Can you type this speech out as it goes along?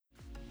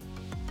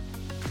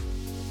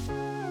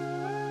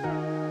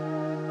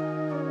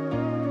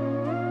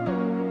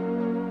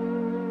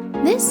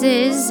This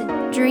is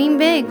Dream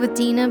Big with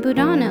Dina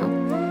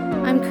Budano.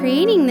 I'm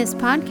creating this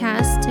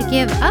podcast to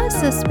give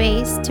us a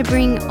space to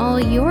bring all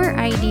your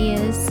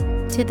ideas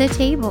to the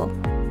table.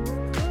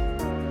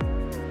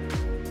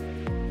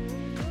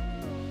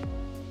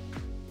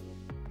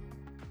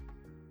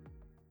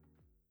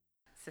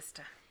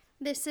 Sister.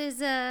 This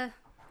is a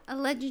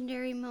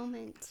legendary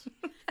moment.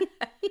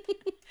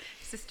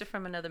 Sister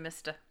from another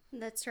mister.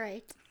 That's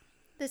right.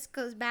 This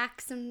goes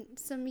back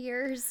some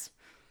years.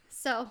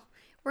 So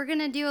we're going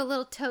to do a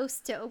little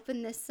toast to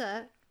open this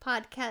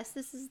podcast.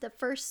 This is the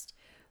first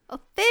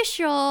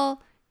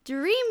official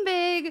Dream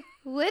Big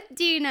with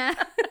Dina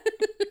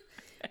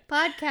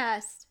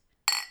podcast.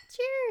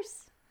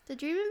 Cheers to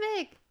Dreaming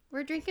Big.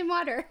 We're drinking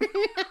water.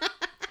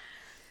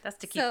 That's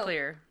to keep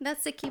clear.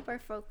 That's to keep our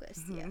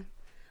focus. Mm-hmm. Yeah.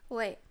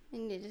 Wait, I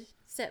need to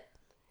sip.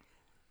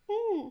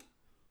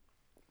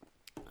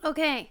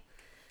 Okay,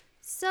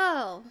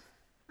 so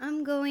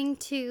I'm going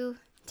to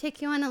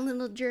take you on a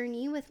little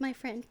journey with my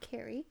friend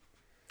Carrie.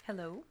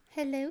 Hello.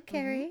 Hello,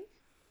 Carrie.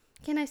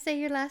 Mm-hmm. Can I say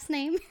your last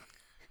name?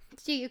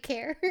 Do you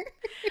care?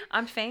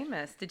 I'm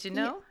famous. Did you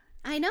know?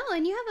 Yeah, I know,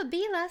 and you have a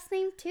B last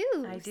name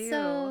too. I do.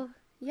 So,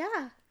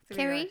 yeah.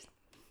 Carrie.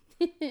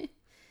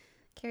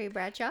 Carrie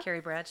Bradshaw.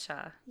 Carrie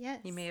Bradshaw. Yes.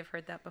 You may have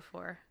heard that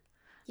before.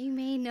 You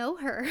may know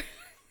her.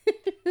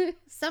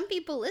 Some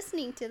people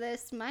listening to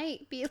this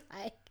might be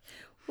like,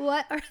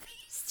 what are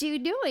these two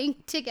doing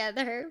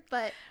together?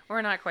 But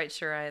we're not quite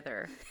sure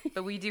either.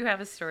 But we do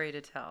have a story to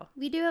tell.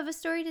 We do have a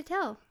story to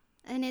tell.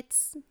 And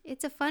it's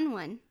a fun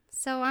one.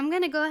 So I'm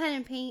going to go ahead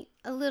and paint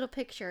a little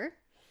picture.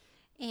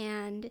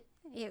 And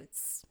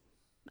it's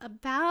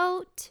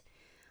about,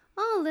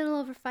 a little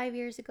over 5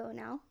 years ago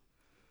now.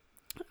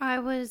 I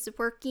was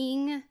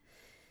working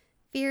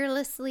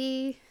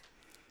fearlessly.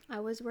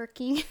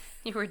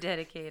 You were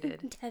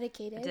dedicated.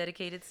 Dedicated. A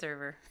dedicated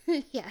server.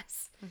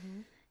 Yes.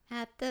 Mm-hmm.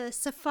 At the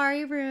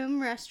Safari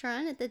Room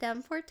restaurant at the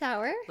Davenport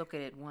Tower.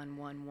 Located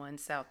 111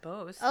 South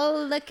Post.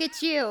 Oh, look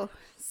at you.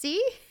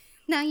 See?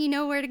 Now you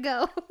know where to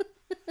go.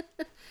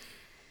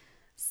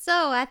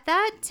 So at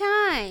that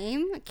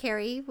time,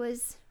 Carrie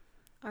was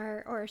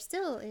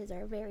still is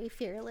our very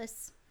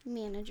fearless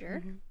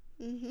manager.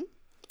 Mm-hmm.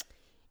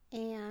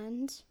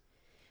 And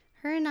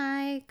her and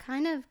I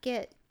kind of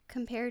get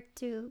compared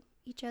to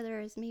each other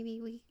as maybe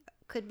we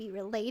could be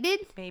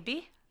related.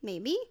 Maybe.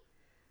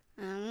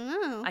 I don't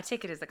know. I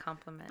take it as a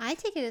compliment. I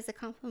take it as a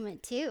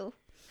compliment too.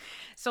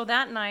 So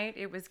that night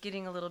it was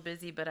getting a little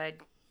busy, but I'd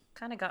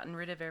kind of gotten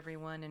rid of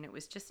everyone and it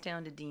was just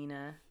down to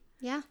Dina.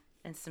 Yeah.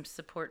 And some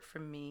support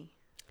from me.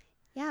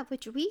 Yeah,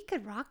 which we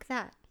could rock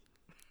that.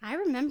 I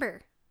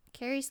remember.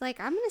 Carrie's like,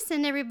 I'm going to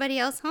send everybody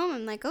else home.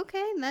 I'm like,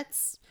 okay,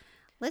 let's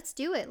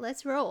do it.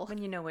 Let's roll. When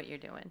you know what you're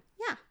doing.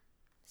 Yeah.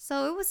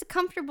 So it was a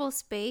comfortable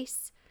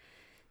space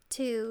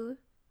to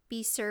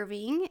be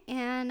serving.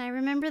 And I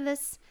remember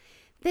this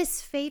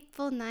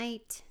fateful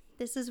night.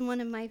 This is one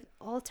of my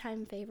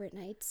all-time favorite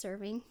nights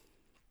serving.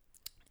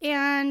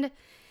 And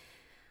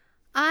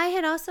I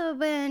had also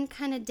been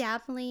kind of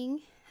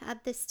dabbling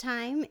at this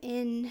time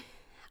in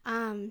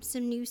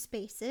some new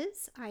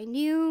spaces. I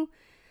knew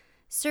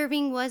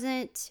serving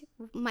wasn't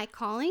my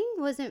calling,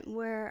 wasn't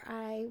where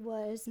I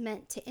was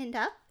meant to end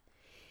up.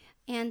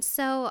 And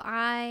so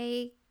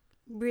I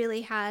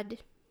really had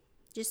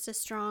just a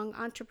strong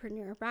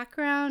entrepreneur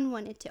background,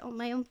 wanted to own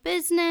my own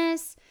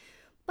business.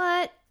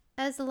 But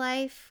as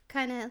life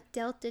kind of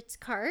dealt its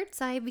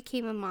cards, I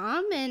became a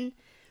mom and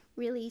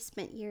really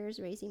spent years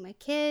raising my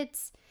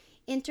kids.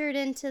 Entered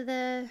into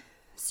the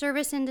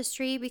service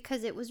industry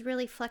because it was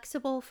really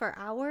flexible for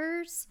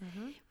hours.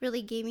 Mm-hmm.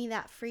 Really gave me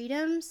that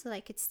freedom so that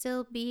I could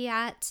still be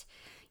at,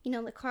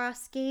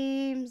 lacrosse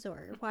games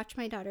or watch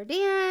my daughter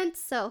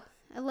dance. So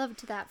I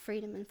loved that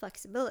freedom and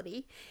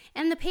flexibility.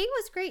 And the pay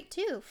was great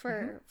too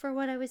for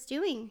what I was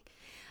doing.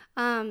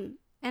 And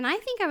I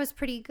think I was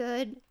pretty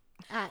good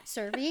at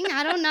serving.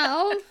 I don't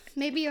know.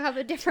 Maybe you have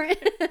a different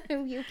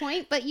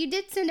viewpoint, but you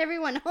did send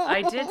everyone home.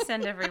 I did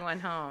send everyone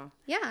home.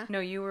 Yeah.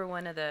 No, you were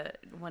one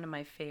of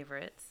my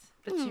favorites.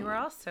 But you were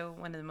also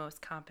one of the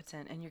most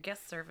competent, and your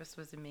guest service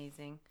was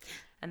amazing.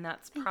 And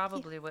that's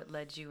probably what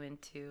led you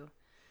into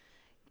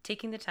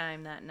taking the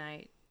time that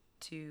night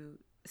to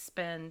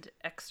spend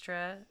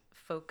extra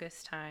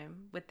focused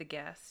time with the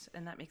guests,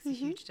 and that makes a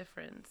huge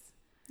difference.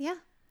 Yeah.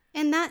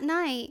 And that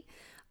night,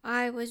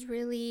 I was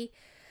really,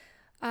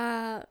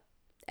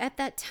 at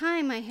that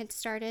time, I had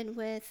started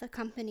with a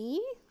company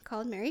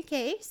called Mary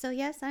Kay. So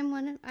yes, I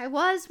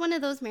was one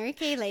of those Mary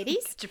Kay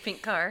ladies. Get your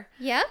pink car.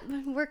 Yep,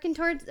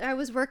 I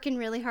was working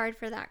really hard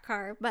for that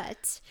car,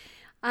 but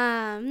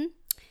I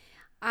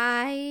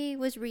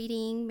was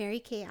reading Mary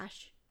Kay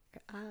Ash,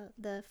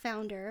 the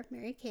founder of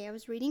Mary Kay. I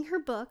was reading her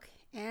book,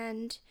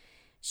 and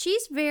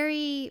she's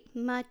very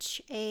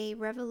much a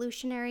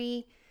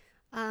revolutionary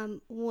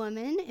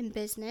woman in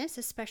business,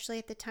 especially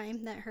at the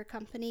time that her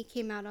company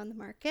came out on the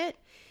market.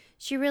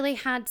 She really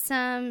had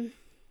some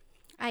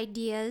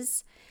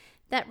ideas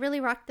that really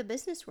rocked the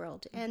business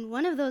world. And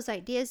one of those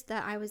ideas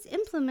that I was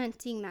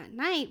implementing that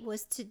night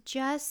was to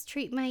just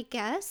treat my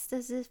guests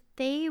as if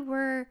they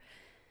were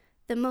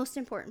the most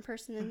important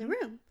person in the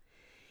room.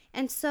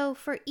 And so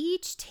for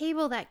each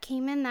table that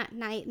came in that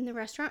night, and the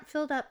restaurant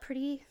filled up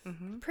pretty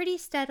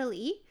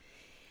steadily,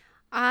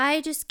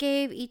 I just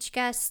gave each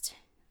guest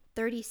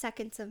 30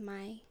 seconds of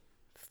my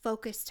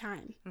focus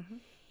time.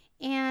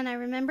 And I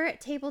remember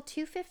at table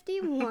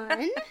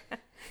 251,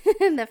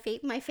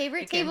 my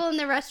favorite table in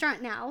the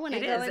restaurant now when I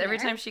go in Every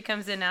there. time she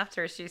comes in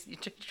after, she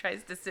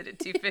tries to sit at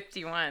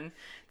 251.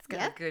 It's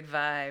got a good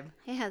vibe.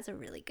 It has a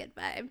really good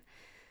vibe.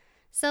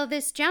 So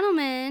this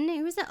gentleman,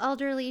 he was an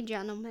elderly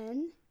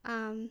gentleman,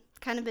 kind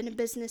of in a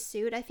business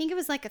suit. I think it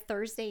was like a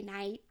Thursday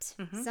night,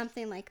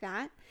 something like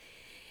that.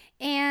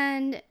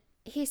 And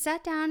he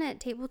sat down at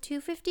table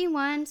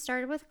 251,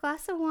 started with a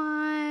glass of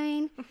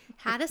wine,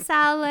 had a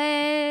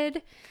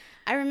salad.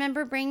 I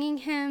remember bringing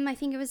him, I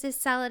think it was his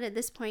salad at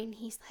this point, and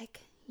he's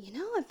like,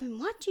 I've been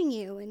watching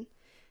you, and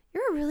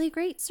you're a really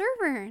great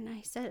server. And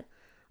I said,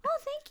 oh,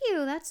 thank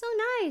you. That's so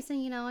nice.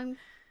 And,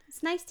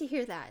 it's nice to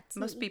hear that.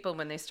 Most people,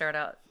 when they start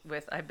out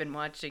with, I've been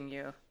watching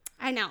you.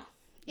 I know.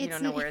 You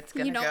don't know where it's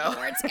going to go. You don't know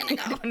where it's going to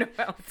go. You don't know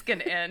how it's going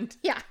to end.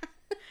 Yeah.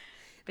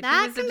 But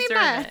That he was can be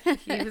bad. observant.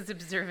 He was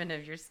observant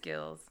of your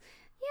skills.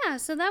 Yeah,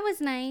 so that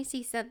was nice.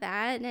 He said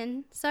that.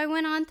 And so I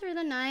went on through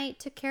the night,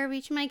 took care of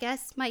each of my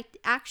guests. My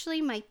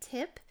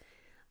tip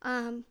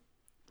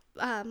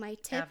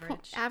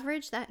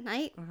average that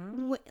night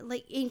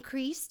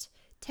increased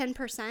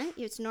 10%.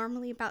 It's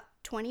normally about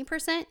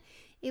 20%.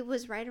 It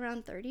was right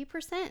around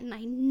 30%, and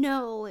I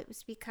know it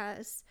was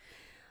because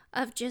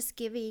of just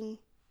giving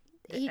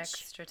the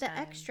extra.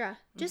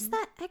 Just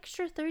that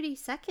extra 30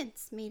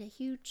 seconds made a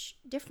huge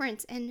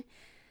difference. And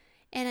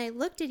I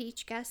looked at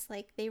each guest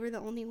like they were the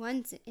only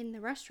ones in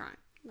the restaurant.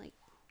 Like,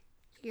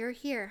 you're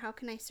here. How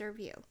can I serve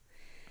you?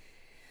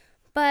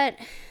 But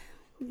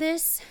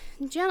this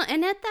gentleman,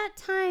 and at that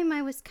time,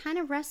 I was kind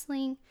of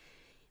wrestling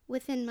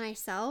within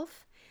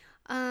myself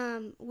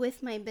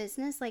with my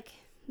business, like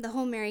the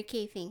whole Mary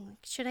Kay thing. Like,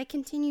 should I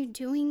continue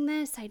doing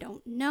this? I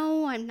don't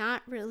know. I'm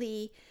not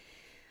really,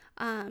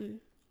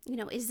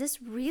 is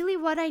this really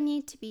what I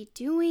need to be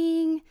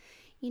doing?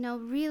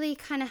 Really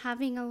kind of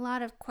having a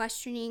lot of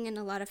questioning and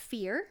a lot of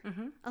fear.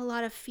 A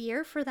lot of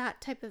fear for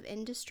that type of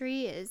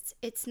industry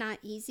it's not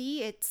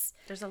easy.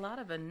 There's a lot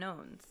of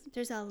unknowns.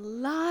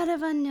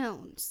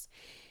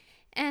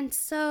 And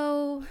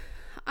so,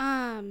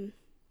 as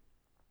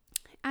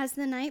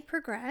the night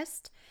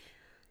progressed,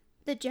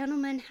 the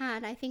gentleman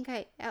had,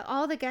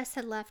 all the guests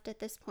had left at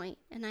this point,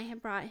 and I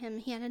had brought him,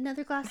 he had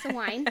another glass of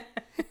wine.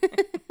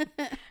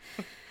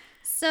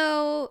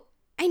 So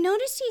I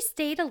noticed he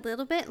stayed a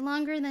little bit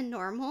longer than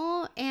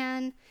normal,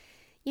 and,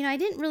 I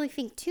didn't really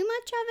think too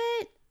much of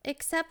it,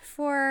 except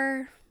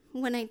for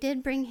when I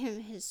did bring him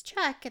his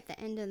check at the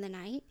end of the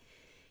night.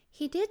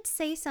 He did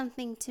say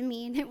something to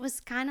me, and it was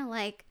kind of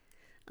like,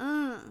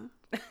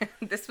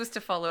 This was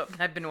to follow up,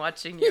 I've been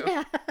watching you.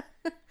 Yeah.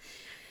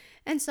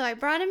 And so I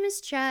brought him his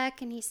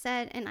check, and he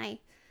said, and I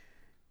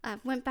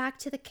went back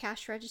to the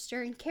cash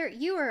register, and Carrie,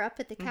 you were up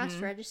at the cash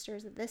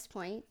registers at this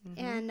point,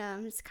 and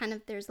it's kind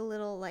of, there's a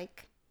little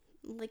like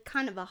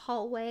kind of a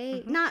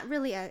hallway, not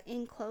really a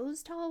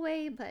enclosed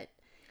hallway, but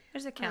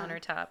there's a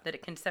countertop that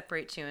it can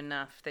separate you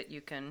enough that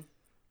you can,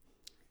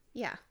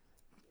 you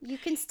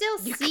can still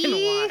you see,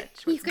 can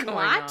watch what's going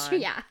on.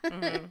 Yeah.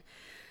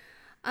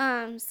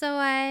 So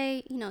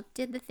I,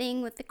 did the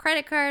thing with the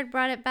credit card,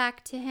 brought it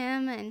back to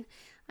him, and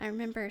I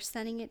remember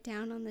setting it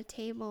down on the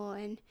table,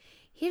 and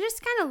he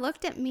just kind of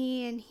looked at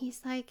me, and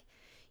he's like,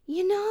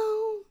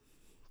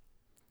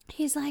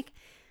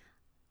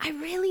 I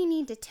really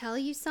need to tell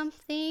you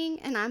something.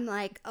 And I'm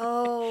like,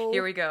 oh,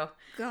 here we go.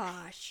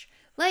 Gosh.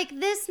 Like,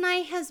 this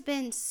night has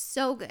been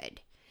so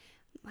good.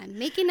 I'm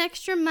making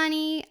extra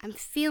money. I'm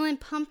feeling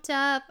pumped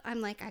up.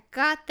 I'm like, I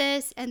got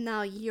this. And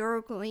now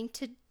you're going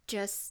to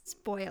just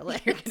spoil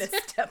it. You're going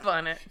to step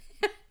on it.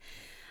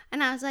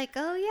 And I was like,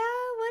 oh,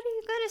 yeah, what are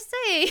you going to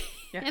say?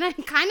 Yeah. And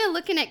I'm kind of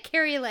looking at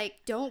Carrie like,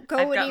 don't go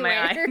I've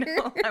anywhere. got my eye.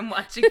 No, I'm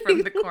watching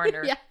from the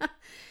corner. Yeah.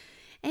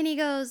 And he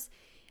goes,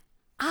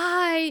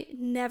 I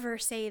never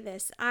say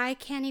this. I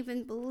can't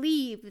even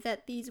believe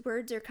that these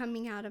words are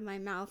coming out of my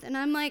mouth. And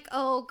I'm like,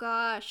 oh,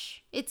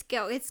 gosh, it's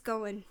going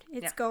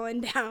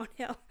downhill.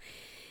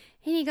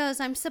 And he goes,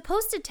 I'm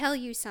supposed to tell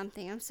you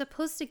something. I'm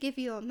supposed to give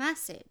you a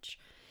message.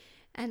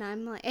 And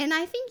I'm like, and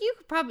I think you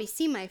could probably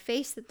see my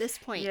face at this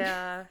point.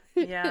 Yeah.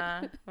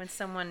 When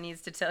someone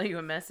needs to tell you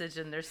a message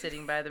and they're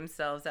sitting by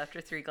themselves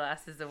after 3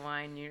 glasses of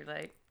wine, you're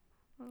like,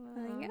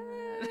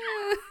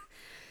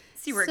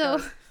 see where it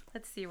goes.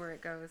 Let's see where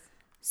it goes.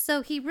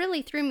 So he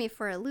really threw me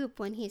for a loop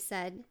when he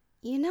said,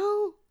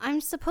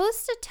 I'm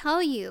supposed to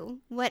tell you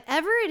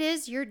whatever it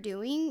is you're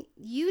doing,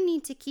 you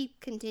need to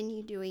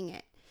continue doing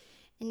it.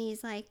 And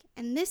he's like,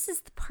 and this is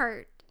the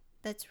part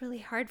that's really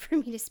hard for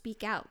me to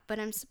speak out, but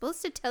I'm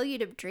supposed to tell you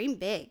to dream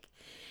big.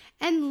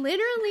 And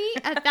literally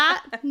at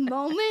that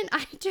moment,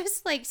 I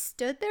just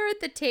stood there at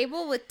the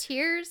table with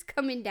tears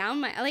coming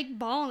down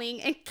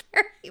bawling, and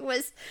Carrie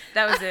was...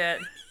 That was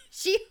it.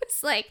 She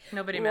was like,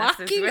 nobody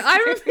messes with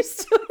I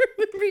still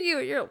remember you.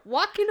 You're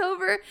walking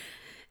over.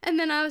 And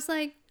then I was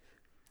like,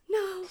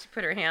 no, She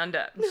put her hand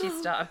up and she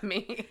No. stopped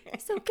me.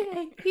 it's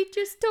okay. He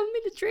just told me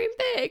to dream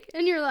big.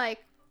 And you're like,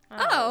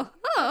 oh,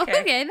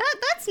 okay. okay.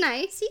 That's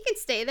nice. He can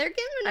stay there. Give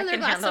him I another can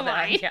glass handle of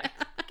that. wine. Yeah,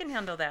 I can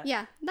handle that.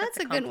 Yeah, that's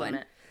a good one.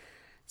 compliment.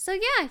 So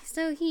yeah,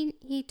 so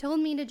he told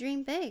me to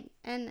dream big,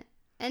 and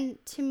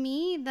to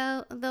me,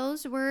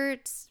 those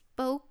words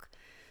spoke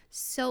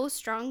so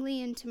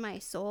strongly into my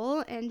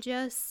soul and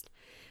just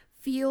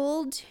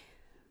fueled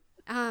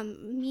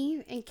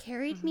me and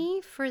carried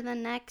me for the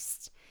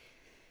next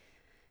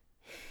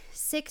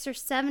 6 or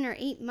 7 or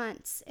 8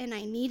 months. And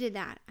I needed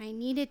that. I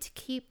needed to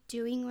keep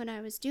doing what I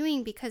was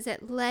doing because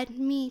it led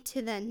me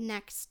to the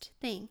next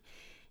thing.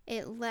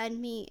 It led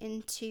me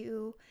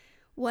into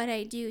what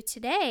I do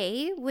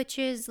today, which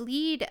is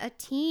lead a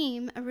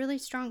team, a really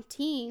strong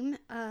team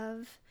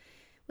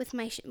with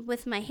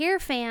my hair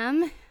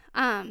fam.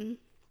 And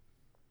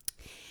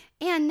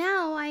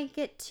now I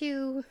get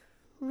to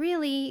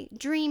really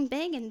dream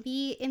big and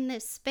be in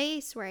this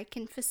space where I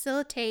can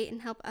facilitate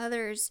and help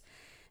others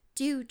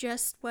do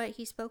just what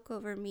he spoke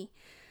over me.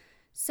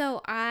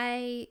 So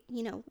I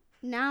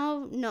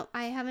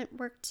haven't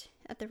worked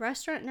at the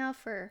restaurant now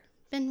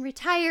been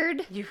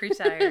retired. You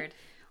retired.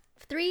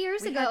 3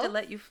 years ago. We had to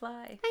let you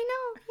fly. I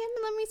know. He had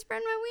to let me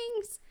spread my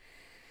wings.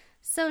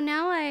 So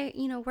now I,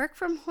 work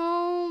from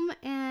home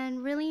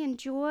and really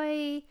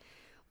enjoy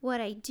what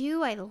I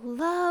do. I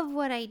love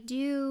what I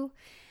do.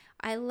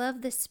 I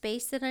love the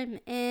space that I'm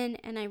in,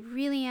 and I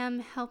really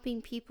am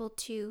helping people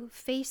to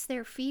face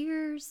their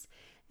fears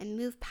and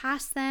move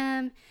past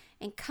them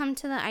and come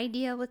to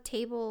the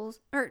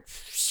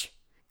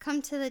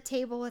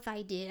table with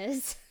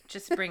ideas.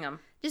 Just bring them.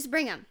 Just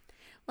bring them.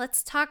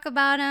 Let's talk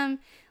about them.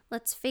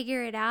 Let's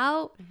figure it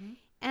out. Mm-hmm.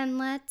 And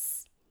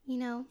let's,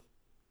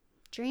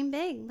 dream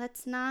big.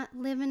 Let's not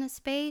live in a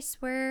space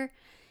where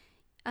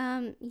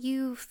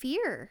you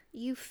fear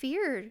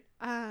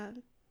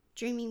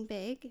dreaming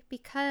big,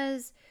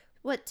 because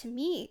what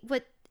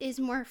is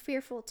more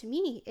fearful to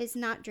me is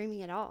not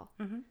dreaming at all.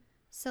 Mm-hmm.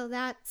 So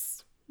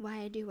that's why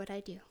I do what I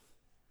do.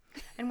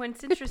 And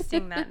what's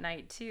interesting that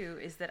night too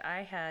is that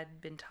I had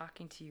been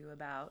talking to you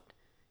about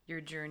your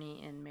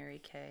journey in Mary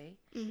Kay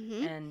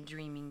and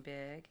dreaming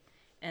big,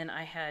 and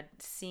I had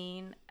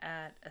seen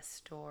at a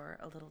store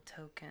a little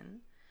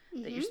token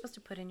that you're supposed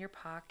to put in your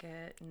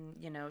pocket and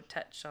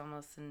touch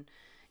almost and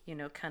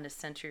kind of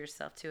center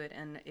yourself to it,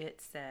 and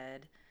it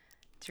said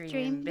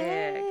dream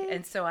big.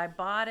 And so I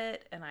bought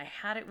it and I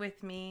had it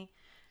with me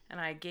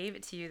and I gave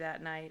it to you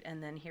that night,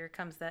 and then here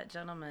comes that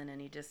gentleman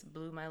and he just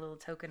blew my little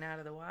token out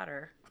of the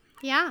water.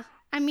 Yeah.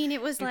 I mean,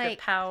 it was The like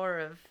power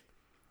of,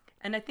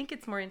 and I think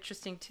it's more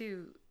interesting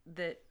too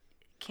that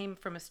came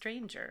from a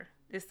stranger,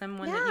 is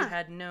someone that you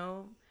had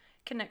no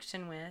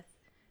connection with,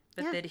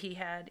 but that he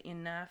had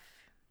enough.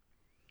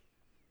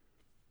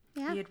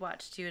 Yeah. He had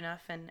watched you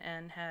enough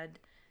and had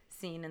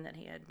seen, and that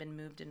he had been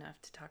moved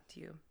enough to talk to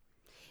you.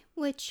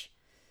 Which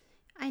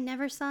I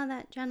never saw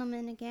that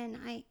gentleman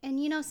again.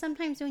 And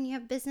sometimes when you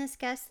have business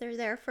guests, they're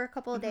there for a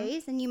couple of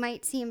days, and you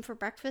might see him for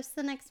breakfast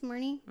the next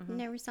morning. You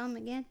never saw him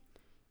again.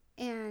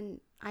 And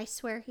I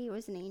swear he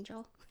was an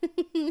angel.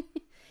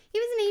 He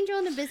was an angel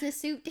in a business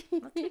suit.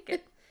 We'll take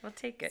it. We'll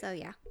take it. So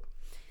yeah.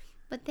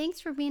 But thanks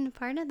for being a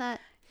part of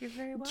that You're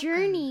very welcome.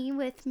 journey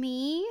with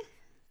me,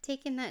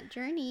 taking that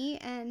journey,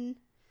 and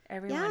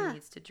Everyone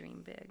needs to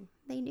dream big.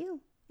 they do.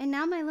 And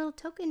now my little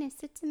token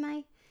sits in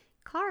my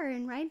car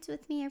and rides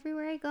with me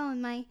everywhere I go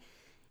in my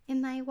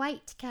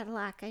white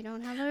Cadillac. I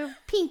don't have a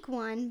pink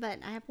one, but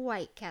I have a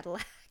white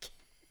Cadillac.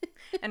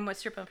 And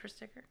what's your bumper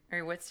sticker?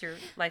 Or what's your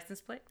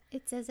license plate?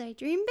 It says I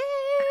dream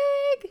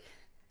big.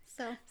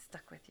 So,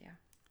 Stuck with you.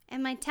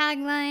 and my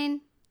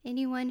tagline,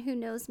 anyone who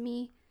knows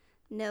me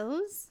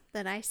knows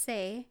that I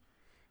say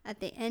at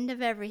the end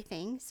of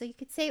everything. So you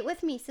could say it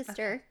with me,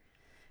 sister.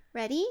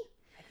 Ready?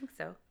 I think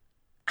so.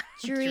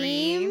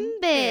 Dream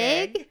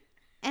big.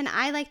 And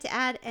I like to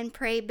add and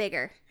pray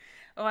bigger.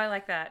 Oh, I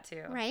like that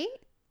too. Right?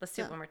 Let's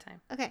do it one more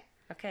time. Okay.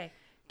 Okay.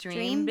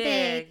 Dream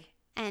big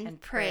and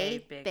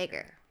pray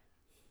bigger.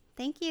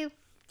 Thank you.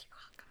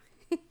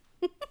 You're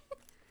welcome.